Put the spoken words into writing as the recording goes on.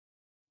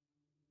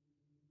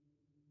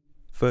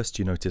First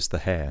you notice the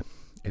hair,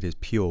 it is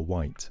pure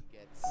white.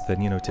 Then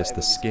you notice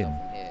the skin,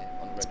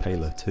 it's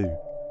paler too.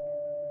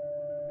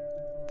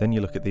 Then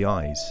you look at the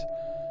eyes,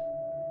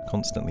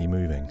 constantly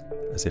moving,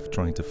 as if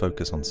trying to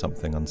focus on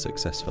something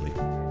unsuccessfully.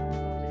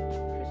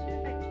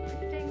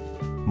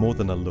 More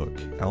than a look,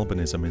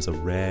 albinism is a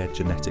rare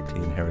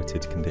genetically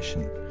inherited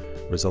condition,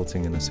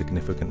 resulting in a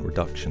significant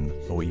reduction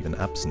or even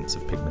absence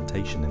of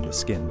pigmentation in the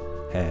skin,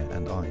 hair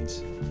and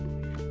eyes.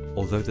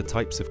 Although the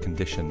types of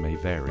condition may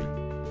vary,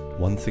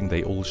 one thing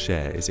they all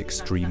share is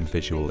extreme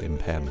visual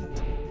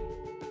impairment.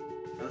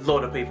 A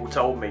lot of people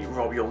told me,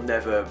 Rob, you'll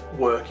never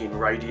work in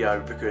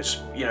radio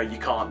because, you know, you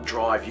can't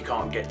drive, you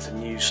can't get to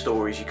news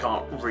stories, you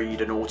can't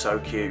read an auto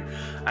cue.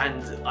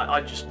 And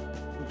I just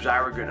was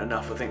arrogant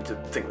enough, I think, to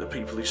think that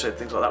people who said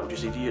things like that were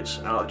just idiots,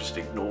 and I just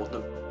ignored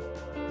them.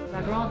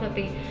 I'd rather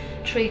be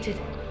treated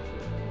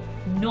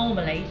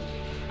normally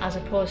as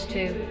opposed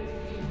to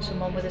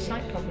someone with a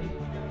sight problem.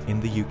 In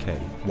the UK,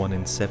 1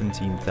 in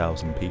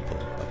 17,000 people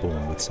are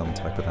born with some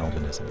type of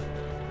albinism,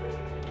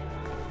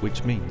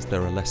 which means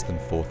there are less than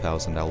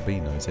 4,000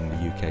 albinos in the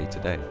UK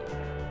today.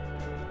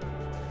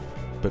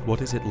 But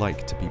what is it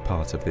like to be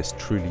part of this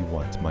truly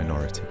white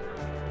minority?